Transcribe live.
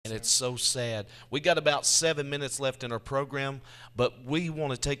And it's so sad. We got about 7 minutes left in our program, but we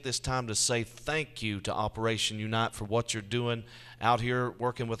want to take this time to say thank you to Operation Unite for what you're doing out here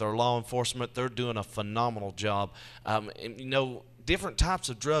working with our law enforcement. They're doing a phenomenal job. And, you know, different types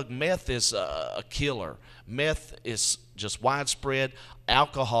of drug. Meth is a killer. Meth is just widespread.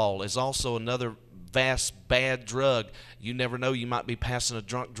 Alcohol is also another vast bad drug. You never know, you might be passing a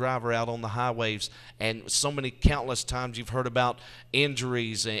drunk driver out on the highways, and so many countless times you've heard about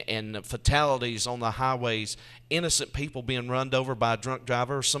injuries and fatalities on the highways, innocent people being run over by a drunk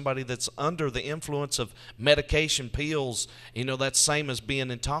driver or somebody that's under the influence of medication, pills. You know, that's same as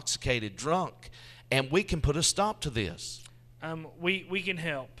being intoxicated, drunk, and we can put a stop to this. We can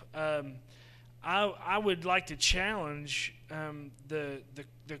help. I would like to challenge the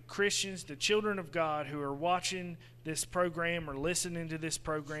Christians, the children of God who are watching this program or listening to this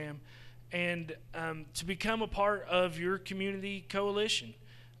program, and to become a part of your community coalition.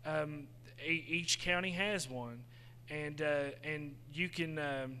 Each county has one, and you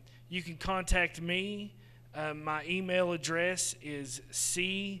can contact me. My email address is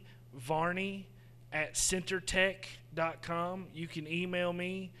cvarney@centertech.com. You can email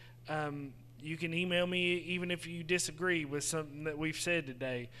me. You can email me even if you disagree with something that we've said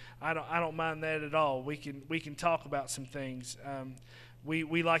today. I don't mind that at all. We can talk about some things.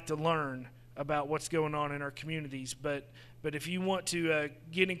 We like to learn about what's going on in our communities. But if you want to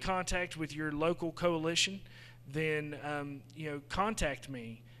get in contact with your local coalition, then contact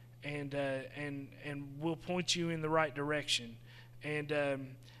me, and we'll point you in the right direction. And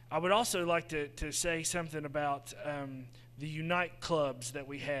I would also like to say something about the Unite clubs that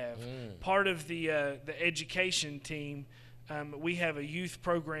we have. Part of the education team, we have a youth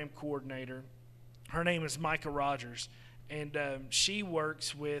program coordinator. Her name is Micah Rogers, and she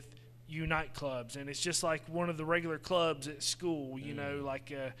works with Unite clubs, and it's just like one of the regular clubs at school, you know,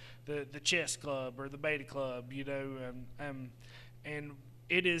 like the chess club or the beta club, you know, and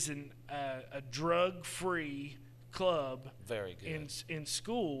it is a drug-free club. Very good. In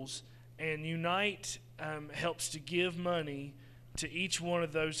schools, and Unite helps to give money to each one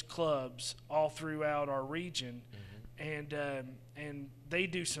of those clubs all throughout our region, and they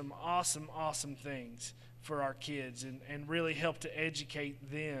do some awesome things for our kids, and really help to educate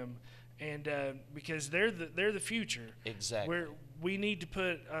them, and because they're the future. Exactly. We need to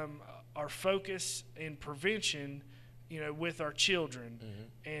put our focus in prevention, you know, with our children,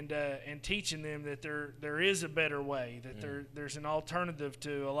 and teaching them that there is a better way, that there's an alternative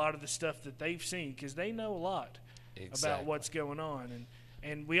to a lot of the stuff that they've seen, because they know a lot about what's going on.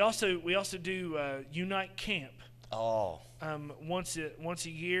 And we also do Unite Camp. Once a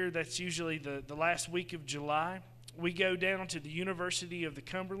year. That's usually the last week of July. We go down to the University of the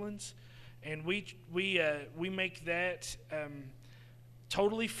Cumberlands, and we make that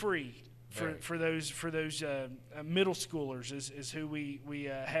totally free. For those middle schoolers is who we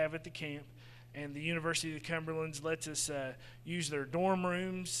have at the camp, and the University of the Cumberlands lets us use their dorm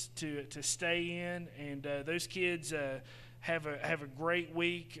rooms to stay in, and those kids have a great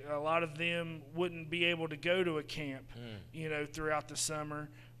week. A lot of them wouldn't be able to go to a camp, you know, throughout the summer,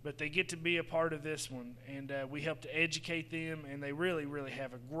 but they get to be a part of this one, and we help to educate them, and they really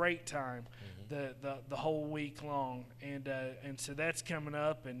have a great time the whole week long, and so that's coming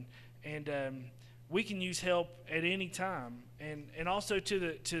up, and we can use help at any time, and also to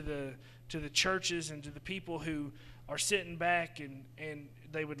the churches and to the people who are sitting back and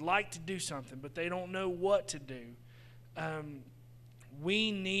they would like to do something but they don't know what to do.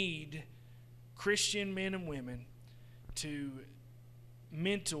 We need Christian men and women to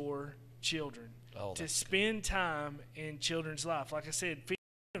mentor children, to spend time in children's life. Like I said,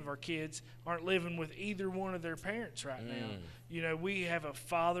 of our kids aren't living with either one of their parents right now. You know, we have a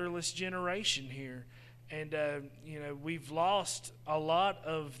fatherless generation here, and you know, we've lost a lot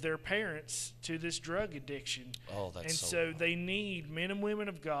of their parents to this drug addiction. And so they need men and women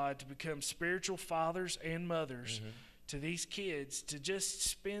of God to become spiritual fathers and mothers to these kids, to just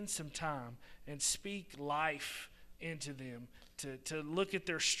spend some time and speak life into them, to look at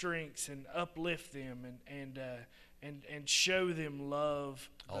their strengths and uplift them, and show them love,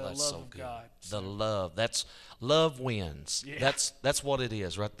 the love of God. The love. That's love wins. Yeah. That's what it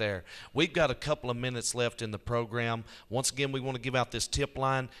is right there. We've got a couple of minutes left in the program. Once again, we want to give out this tip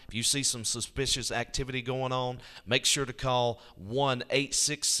line. If you see some suspicious activity going on, make sure to call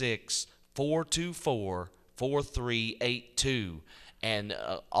 1-866-424-4382. And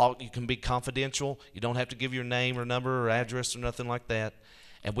you can be confidential. You don't have to give your name or number or address or nothing like that.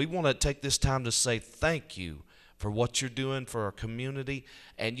 And we want to take this time to say thank you for what you're doing for our community.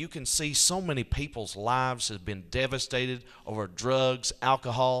 And you can see so many people's lives have been devastated over drugs,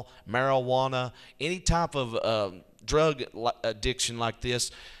 alcohol, marijuana, any type of drug addiction like this.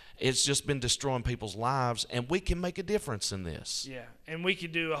 It's just been destroying people's lives, and we can make a difference in this. Yeah, and we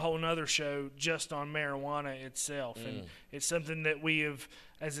could do a whole nother show just on marijuana itself. And it's something that we have,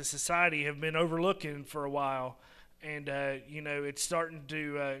 as a society, have been overlooking for a while. And, it's starting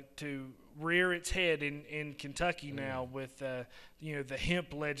to rear its head in Kentucky now with, the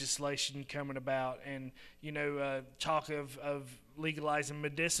hemp legislation coming about and, talk of legalizing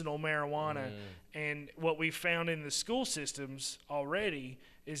medicinal marijuana. And what we've found in the school systems already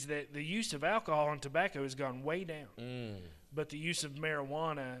is that the use of alcohol and tobacco has gone way down. But the use of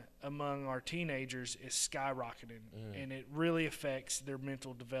marijuana among our teenagers is skyrocketing, and it really affects their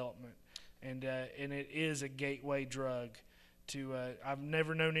mental development. And it is a gateway drug to I've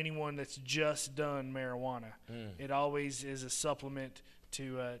never known anyone that's just done marijuana. It always is a supplement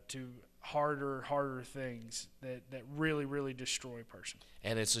to harder things that really destroy a person.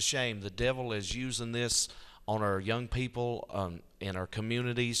 And it's a shame. The devil is using this on our young people, in our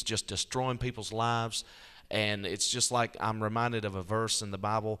communities, just destroying people's lives. And it's just like I'm reminded of a verse in the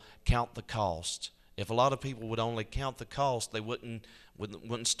Bible, count the cost. If a lot of people would only count the cost, they wouldn't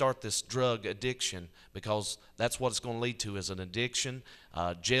start this drug addiction, because that's what it's going to lead to, is an addiction,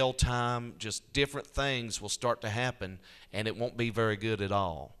 jail time, just different things will start to happen, and it won't be very good at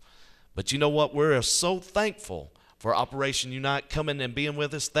all. But you know what? We're so thankful for Operation Unite coming and being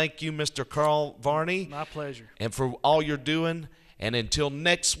with us. Thank you, Mr. Carl Varney. My pleasure. And for all you're doing. And until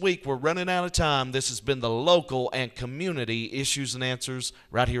next week, we're running out of time. This has been the Local and Community Issues and Answers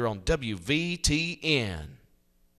right here on WVTN.